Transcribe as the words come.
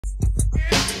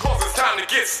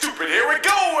get stupid. Here we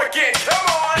go again. Come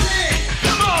on.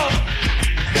 Come on.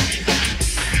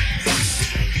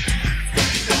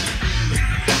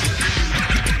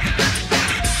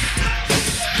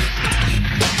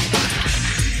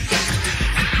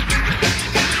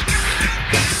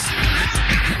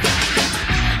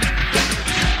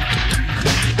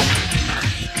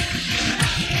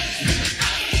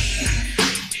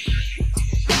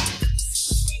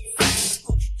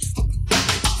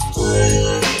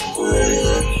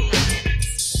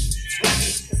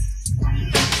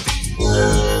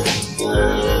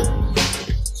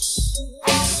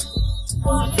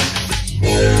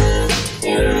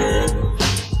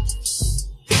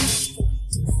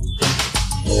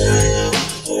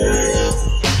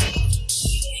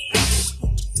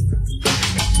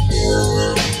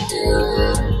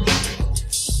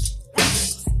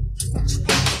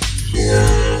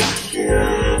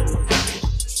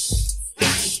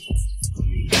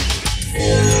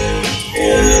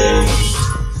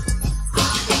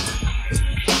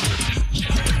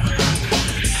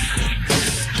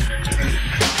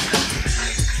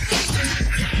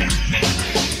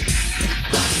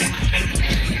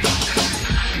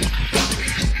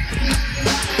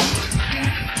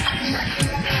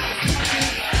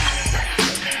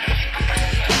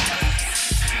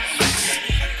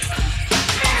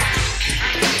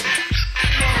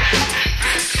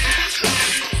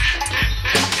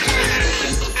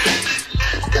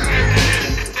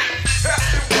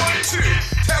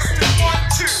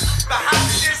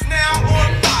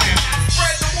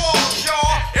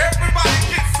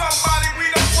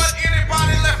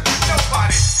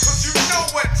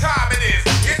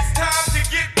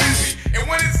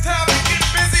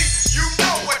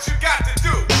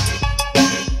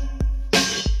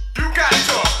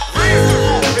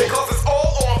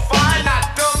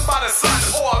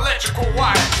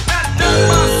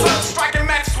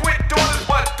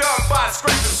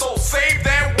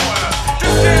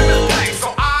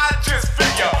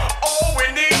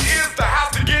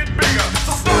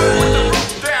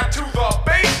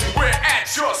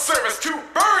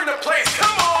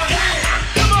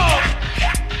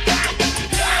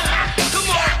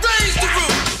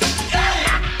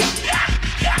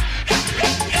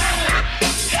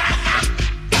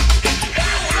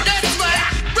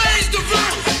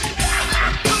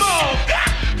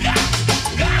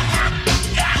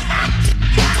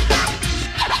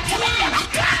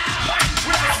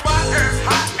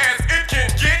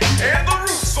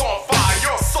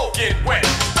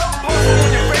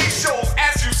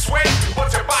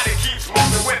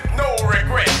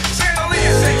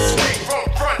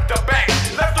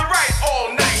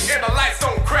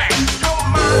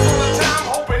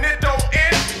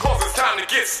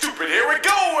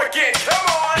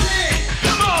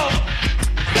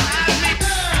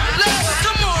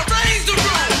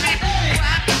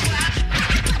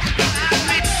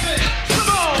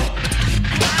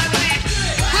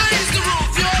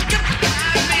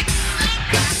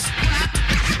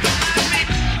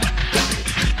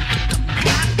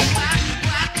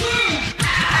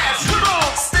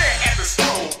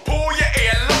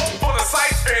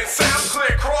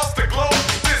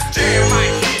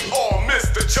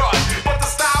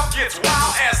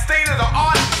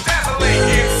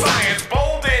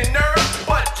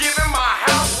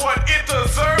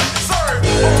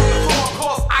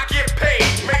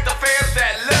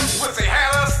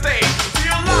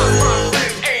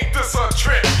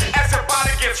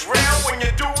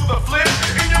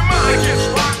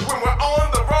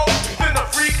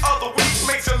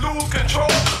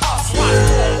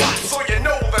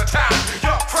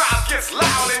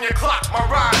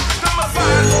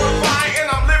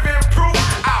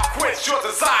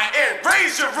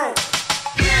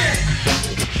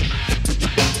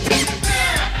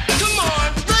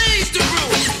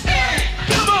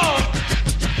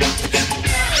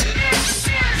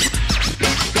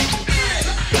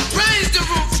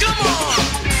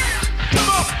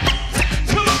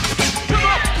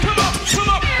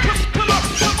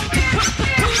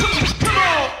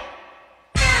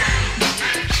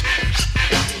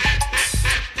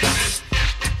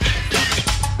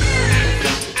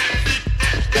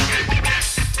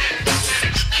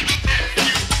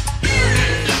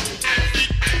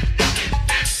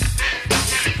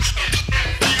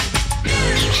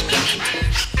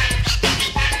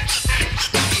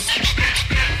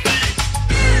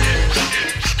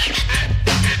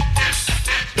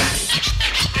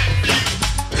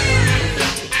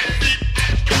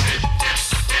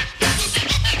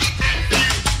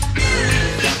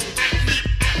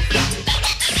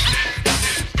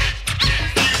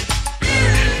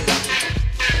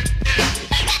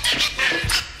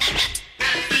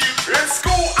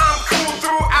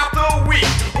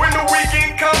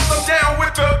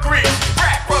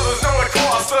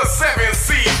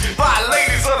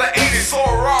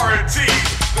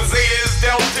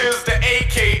 royalties, the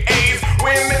AKAs,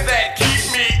 women that keep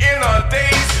me in a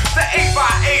daze. The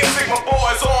 8x8 Sigma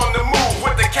boys on the move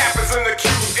with the Kappas and the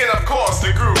Qs and of course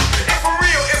the groove. And for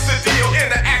real, it's the deal in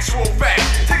the actual fact.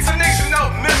 Takes a nation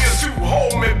of millions to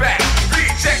hold me back.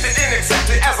 Rejected and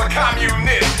accepted as a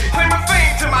communist. Claiming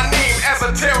fame to my name as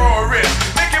a terrorist.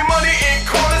 Making money in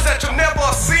corners that you'll never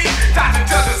see. Dodging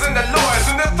judges and the lawyers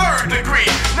in the third degree.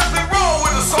 Nothing wrong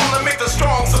with a song to make the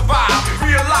strong survive.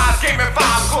 Realize game and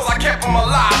vibes cause I kept them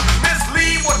alive.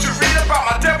 Mislead what you read about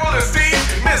my devilish deeds.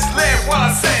 Misled what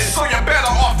I said, so you're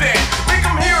better off dead. Make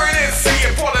them hear it and see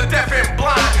it for the deaf and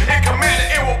blind. And command it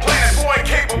and will plan it for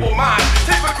incapable mind.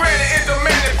 Take for granted and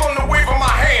demand it from the wave of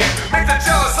my hand. Make the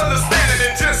jealous understand it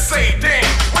and just say damn.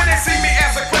 When they see me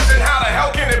ask a question, how the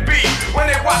hell can it be? When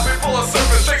they watch me full of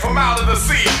surface straight from out of the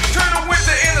sea.